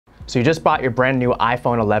So you just bought your brand new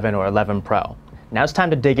iPhone 11 or 11 Pro. Now it's time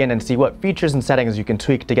to dig in and see what features and settings you can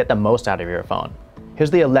tweak to get the most out of your phone. Here's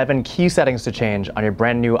the 11 key settings to change on your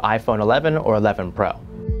brand new iPhone 11 or 11 Pro.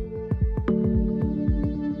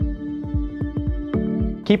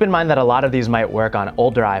 Keep in mind that a lot of these might work on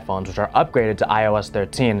older iPhones which are upgraded to iOS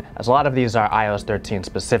 13, as a lot of these are iOS 13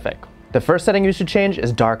 specific. The first setting you should change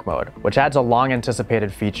is dark mode, which adds a long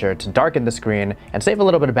anticipated feature to darken the screen and save a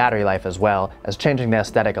little bit of battery life as well as changing the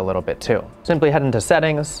aesthetic a little bit too. Simply head into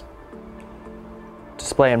settings,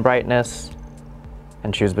 display and brightness,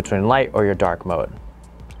 and choose between light or your dark mode.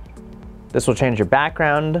 This will change your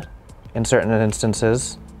background in certain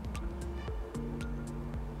instances,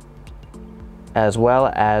 as well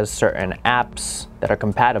as certain apps that are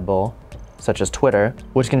compatible, such as Twitter,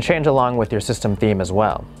 which can change along with your system theme as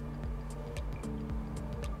well.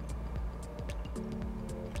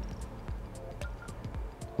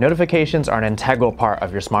 Notifications are an integral part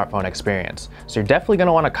of your smartphone experience, so you're definitely going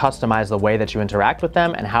to want to customize the way that you interact with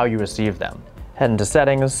them and how you receive them. Head into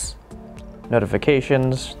settings,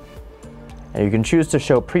 notifications, and you can choose to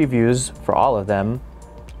show previews for all of them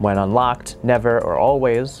when unlocked, never, or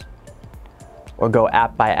always, or go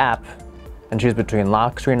app by app and choose between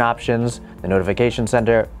lock screen options, the notification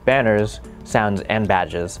center, banners, sounds, and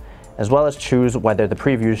badges, as well as choose whether the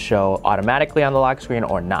previews show automatically on the lock screen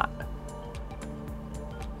or not.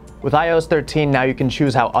 With iOS 13, now you can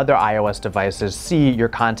choose how other iOS devices see your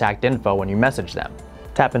contact info when you message them.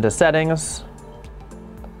 Tap into settings,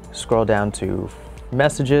 scroll down to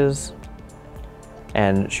messages,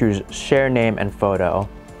 and choose share name and photo,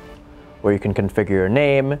 where you can configure your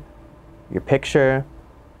name, your picture,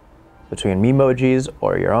 between Memojis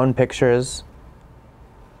or your own pictures,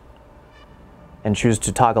 and choose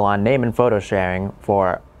to toggle on name and photo sharing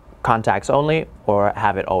for contacts only or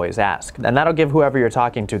have it always ask. And that'll give whoever you're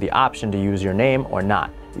talking to the option to use your name or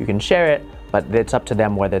not. You can share it, but it's up to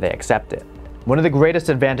them whether they accept it. One of the greatest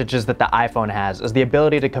advantages that the iPhone has is the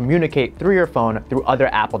ability to communicate through your phone through other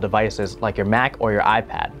Apple devices like your Mac or your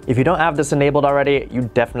iPad. If you don't have this enabled already, you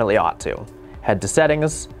definitely ought to. Head to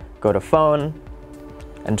settings, go to phone,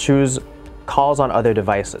 and choose calls on other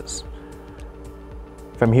devices.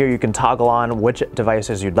 From here you can toggle on which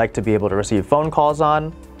devices you'd like to be able to receive phone calls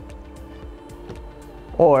on,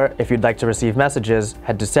 or if you'd like to receive messages,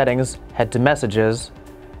 head to settings, head to messages,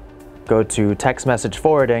 go to text message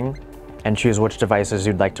forwarding, and choose which devices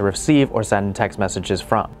you'd like to receive or send text messages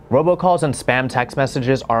from. Robocalls and spam text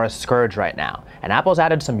messages are a scourge right now, and Apple's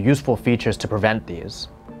added some useful features to prevent these.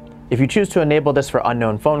 If you choose to enable this for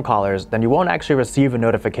unknown phone callers, then you won't actually receive a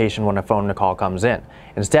notification when a phone call comes in.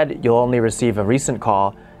 Instead, you'll only receive a recent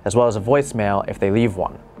call as well as a voicemail if they leave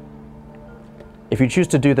one. If you choose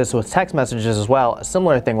to do this with text messages as well, a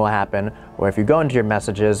similar thing will happen, where if you go into your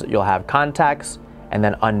messages, you'll have contacts and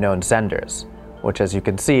then unknown senders, which as you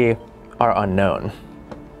can see, are unknown.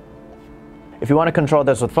 If you want to control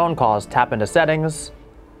this with phone calls, tap into settings,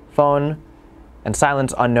 phone, and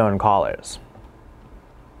silence unknown callers.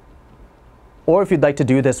 Or if you'd like to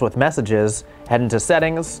do this with messages, head into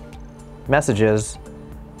settings, messages,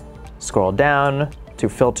 scroll down to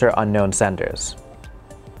filter unknown senders.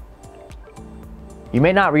 You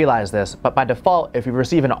may not realize this, but by default, if you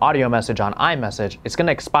receive an audio message on iMessage, it's going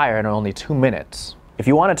to expire in only 2 minutes. If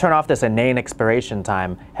you want to turn off this inane expiration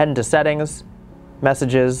time, head into settings,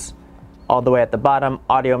 messages, all the way at the bottom,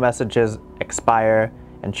 audio messages, expire,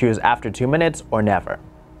 and choose after 2 minutes or never.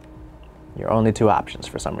 Your only two options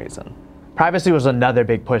for some reason. Privacy was another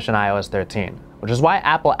big push in iOS 13, which is why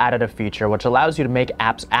Apple added a feature which allows you to make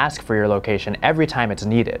apps ask for your location every time it's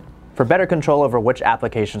needed. For better control over which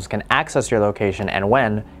applications can access your location and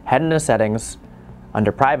when, head into settings,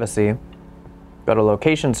 under privacy, go to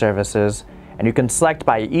location services, and you can select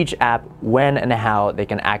by each app when and how they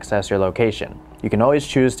can access your location. You can always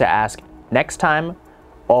choose to ask next time,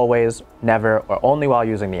 always, never, or only while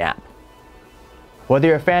using the app. Whether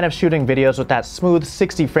you're a fan of shooting videos with that smooth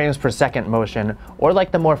 60 frames per second motion, or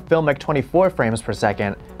like the more filmic 24 frames per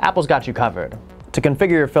second, Apple's got you covered. To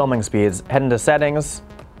configure your filming speeds, head into settings,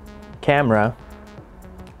 camera,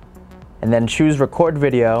 and then choose record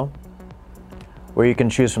video, where you can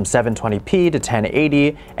choose from 720p to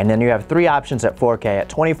 1080, and then you have 3 options at 4K at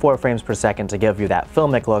 24 frames per second to give you that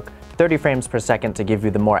filmic look, 30 frames per second to give you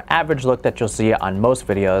the more average look that you'll see on most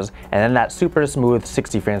videos, and then that super smooth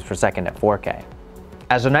 60 frames per second at 4K.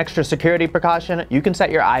 As an extra security precaution, you can set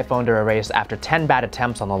your iPhone to erase after 10 bad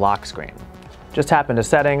attempts on the lock screen. Just tap into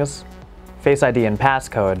settings, Face ID and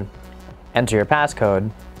passcode, enter your passcode,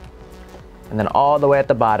 and then all the way at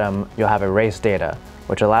the bottom, you'll have erase data,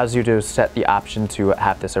 which allows you to set the option to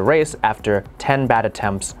have this erase after 10 bad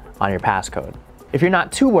attempts on your passcode. If you're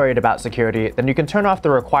not too worried about security, then you can turn off the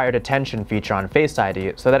required attention feature on Face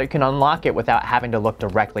ID so that it can unlock it without having to look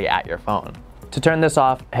directly at your phone. To turn this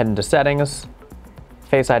off, head into Settings,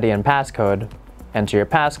 Face ID and Passcode, enter your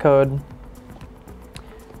passcode,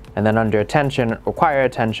 and then under Attention, require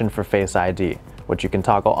attention for Face ID, which you can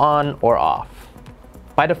toggle on or off.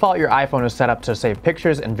 By default, your iPhone is set up to save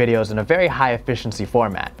pictures and videos in a very high efficiency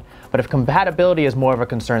format. But if compatibility is more of a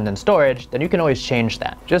concern than storage, then you can always change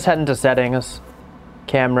that. Just head into Settings,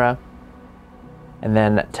 Camera, and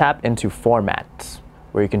then tap into Formats,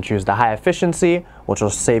 where you can choose the high efficiency, which will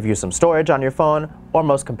save you some storage on your phone, or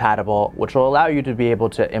most compatible, which will allow you to be able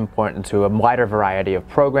to import into a wider variety of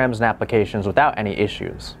programs and applications without any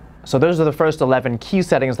issues. So those are the first 11 key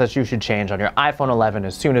settings that you should change on your iPhone 11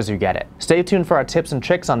 as soon as you get it. Stay tuned for our tips and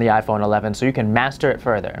tricks on the iPhone 11 so you can master it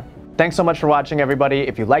further. Thanks so much for watching, everybody.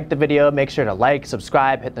 If you liked the video, make sure to like,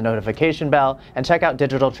 subscribe, hit the notification bell, and check out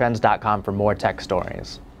digitaltrends.com for more tech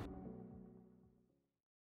stories.